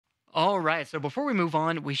All right, so before we move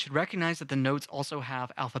on, we should recognize that the notes also have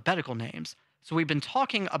alphabetical names. So we've been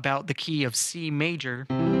talking about the key of C major,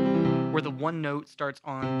 where the one note starts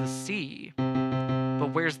on the C.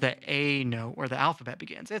 But where's the A note where the alphabet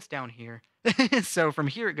begins? It's down here. So from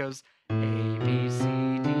here it goes A, B, C,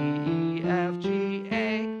 D, E, F, G,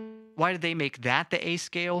 A. Why did they make that the A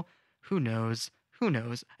scale? Who knows? Who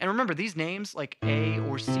knows? And remember, these names like A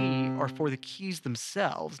or C are for the keys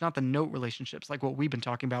themselves, not the note relationships like what we've been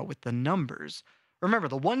talking about with the numbers. Remember,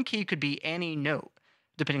 the one key could be any note,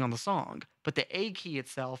 depending on the song, but the A key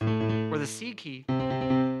itself or the C key,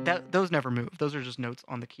 those never move. Those are just notes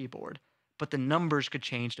on the keyboard. But the numbers could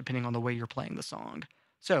change depending on the way you're playing the song.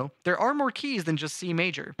 So there are more keys than just C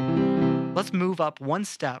major. Let's move up one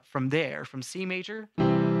step from there, from C major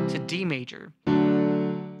to D major.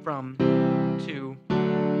 From to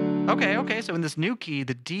okay, so in this new key,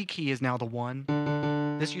 the D key is now the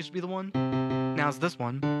 1. This used to be the 1. Now it's this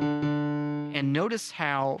one. And notice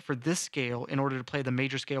how for this scale, in order to play the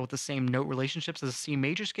major scale with the same note relationships as a C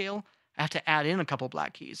major scale, I have to add in a couple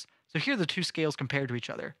black keys. So here are the two scales compared to each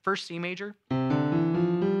other. First C major,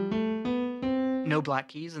 no black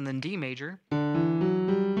keys, and then D major.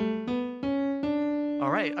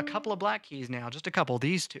 All right, a couple of black keys now, just a couple,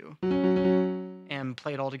 these two. And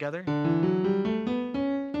play it all together.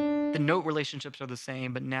 The note relationships are the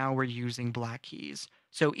same, but now we're using black keys.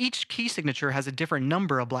 So each key signature has a different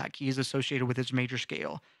number of black keys associated with its major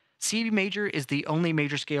scale. C major is the only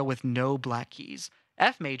major scale with no black keys.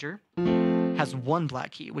 F major has one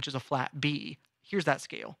black key, which is a flat B. Here's that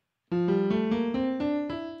scale.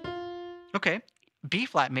 Okay, B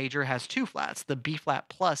flat major has two flats, the B flat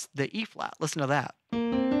plus the E flat. Listen to that.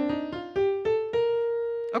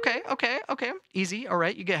 Okay. Easy. All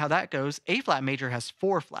right, you get how that goes. A flat major has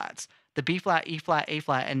four flats. The B flat, E flat, A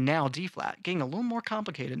flat, and now D flat. Getting a little more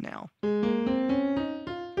complicated now. All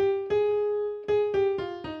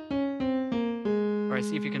right,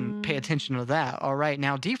 see if you can pay attention to that. All right,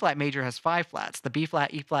 now D flat major has five flats. The B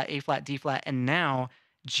flat, E flat, A flat, D flat, and now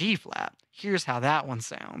G flat. Here's how that one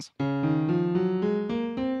sounds.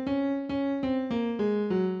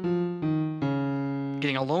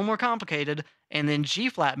 Getting a little more complicated. And then G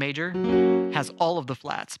flat major has all of the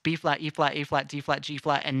flats. B flat, E flat, A flat, D flat, G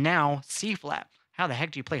flat, and now C flat. How the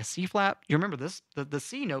heck do you play a C flat? You remember this, the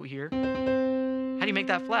C note here. How do you make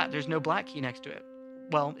that flat? There's no black key next to it.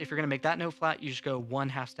 Well, if you're going to make that note flat, you just go one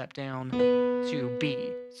half step down to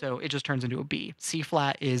B. So it just turns into a B. C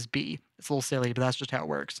flat is B. It's a little silly, but that's just how it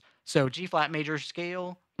works. So G flat major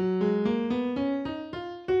scale.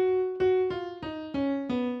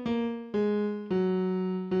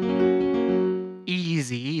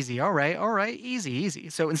 Easy. All right. Easy.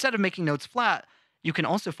 So instead of making notes flat, you can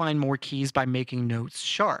also find more keys by making notes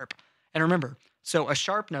sharp. And remember, so a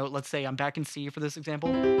sharp note, let's say I'm back in C for this example,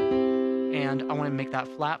 and I want to make that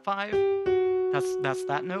flat 5. That's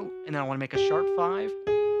that note. And then I want to make a sharp 5.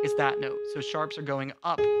 It's that note. So sharps are going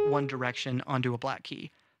up one direction onto a black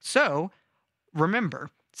key. So remember,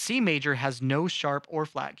 C major has no sharp or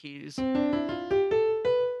flat keys.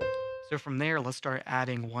 So from there, let's start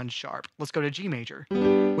adding one sharp. Let's go to G major,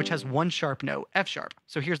 which has one sharp note, F sharp.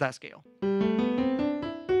 So here's that scale.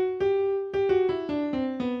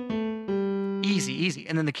 Easy.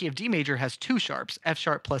 And then the key of D major has two sharps, F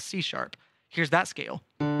sharp plus C sharp. Here's that scale.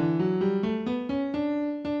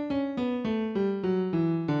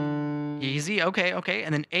 Easy, okay.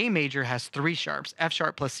 And then A major has three sharps, F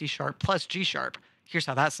sharp plus C sharp plus G sharp. Here's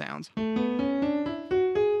how that sounds.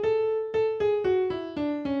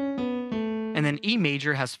 And then E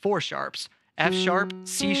major has four sharps, F sharp,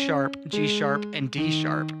 C sharp, G sharp, and D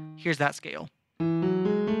sharp. Here's that scale.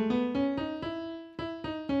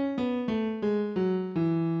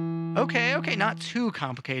 Okay, not too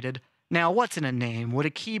complicated. Now, what's in a name? Would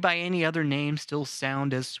a key by any other name still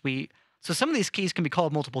sound as sweet? So some of these keys can be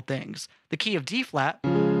called multiple things. The key of D flat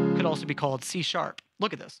could also be called C sharp.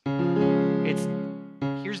 Look at this.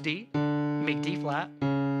 Here's D, make D flat,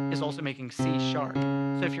 is also making C sharp.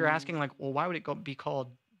 So if you're asking like, well, why would it be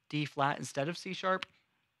called D flat instead of C sharp?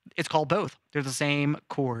 It's called both. They're the same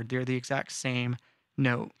chord. They're the exact same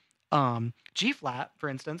note. G flat, for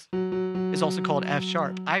instance, is also called F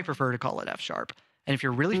sharp. I prefer to call it F sharp. And if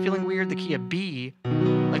you're really feeling weird, the key of B,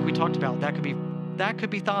 like we talked about, that could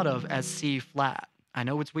be thought of as C flat. I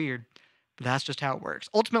know it's weird, but that's just how it works.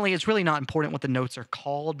 Ultimately, it's really not important what the notes are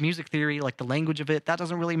called. Music theory, like the language of it, that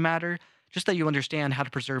doesn't really matter. Just that you understand how to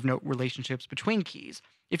preserve note relationships between keys.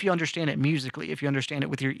 If you understand it musically, if you understand it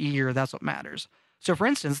with your ear, that's what matters. So for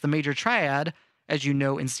instance, the major triad, as you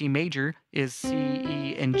know in C major, is C,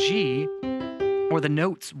 E, and G, or the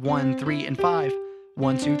notes 1, 3, and 5.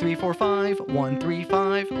 1, 2, 3, 4, 5, 1, 3,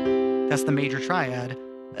 5. That's the major triad.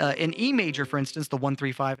 In E major, for instance, the 1,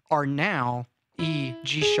 3, 5 are now E,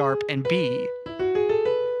 G sharp, and B.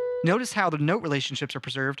 Notice how the note relationships are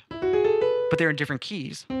preserved, but they're in different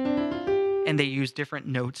keys, and they use different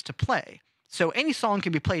notes to play. So any song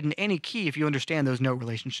can be played in any key if you understand those note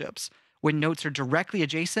relationships. When notes are directly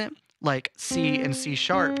adjacent, like C and C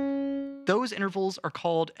sharp, those intervals are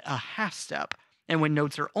called a half step. And when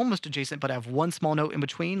notes are almost adjacent but have one small note in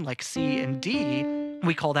between, like C and D,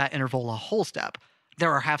 we call that interval a whole step.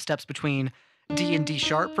 There are half steps between D and D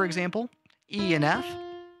sharp, for example, E and F,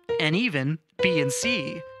 and even B and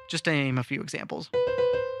C, just to name a few examples.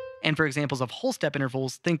 And for examples of whole step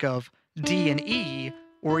intervals, think of D and E,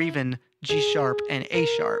 or even G sharp and A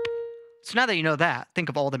sharp. So now that you know that, think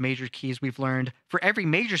of all the major keys we've learned. For every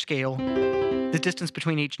major scale, the distance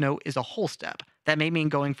between each note is a whole step. That may mean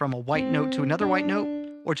going from a white note to another white note,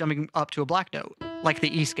 or jumping up to a black note, like the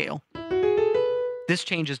E scale. This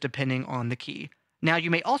changes depending on the key. Now you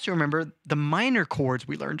may also remember the minor chords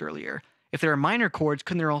we learned earlier. If there are minor chords,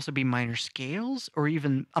 couldn't there also be minor scales, or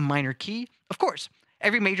even a minor key? Of course.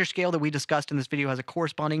 Every major scale that we discussed in this video has a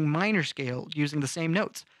corresponding minor scale using the same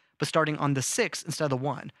notes, but starting on the 6 instead of the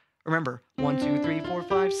 1. Remember, 1, 2, 3, 4,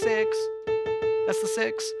 5, 6. That's the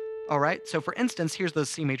 6. All right, so for instance, here's the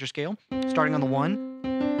C major scale, starting on the 1.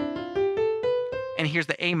 And here's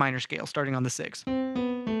the A minor scale, starting on the 6.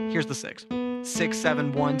 Here's the 6. 6,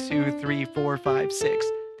 7, 1, 2, 3, 4, 5, 6.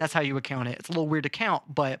 That's how you would count it. It's a little weird to count,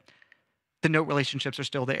 but the note relationships are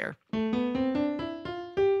still there.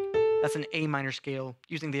 That's an A minor scale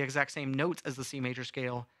using the exact same notes as the C major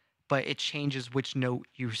scale, but it changes which note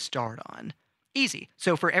you start on. Easy.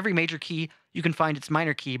 So for every major key, you can find its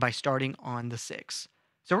minor key by starting on the 6.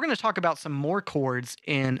 So we're going to talk about some more chords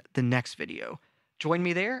in the next video. Join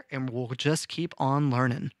me there, and we'll just keep on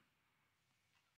learning.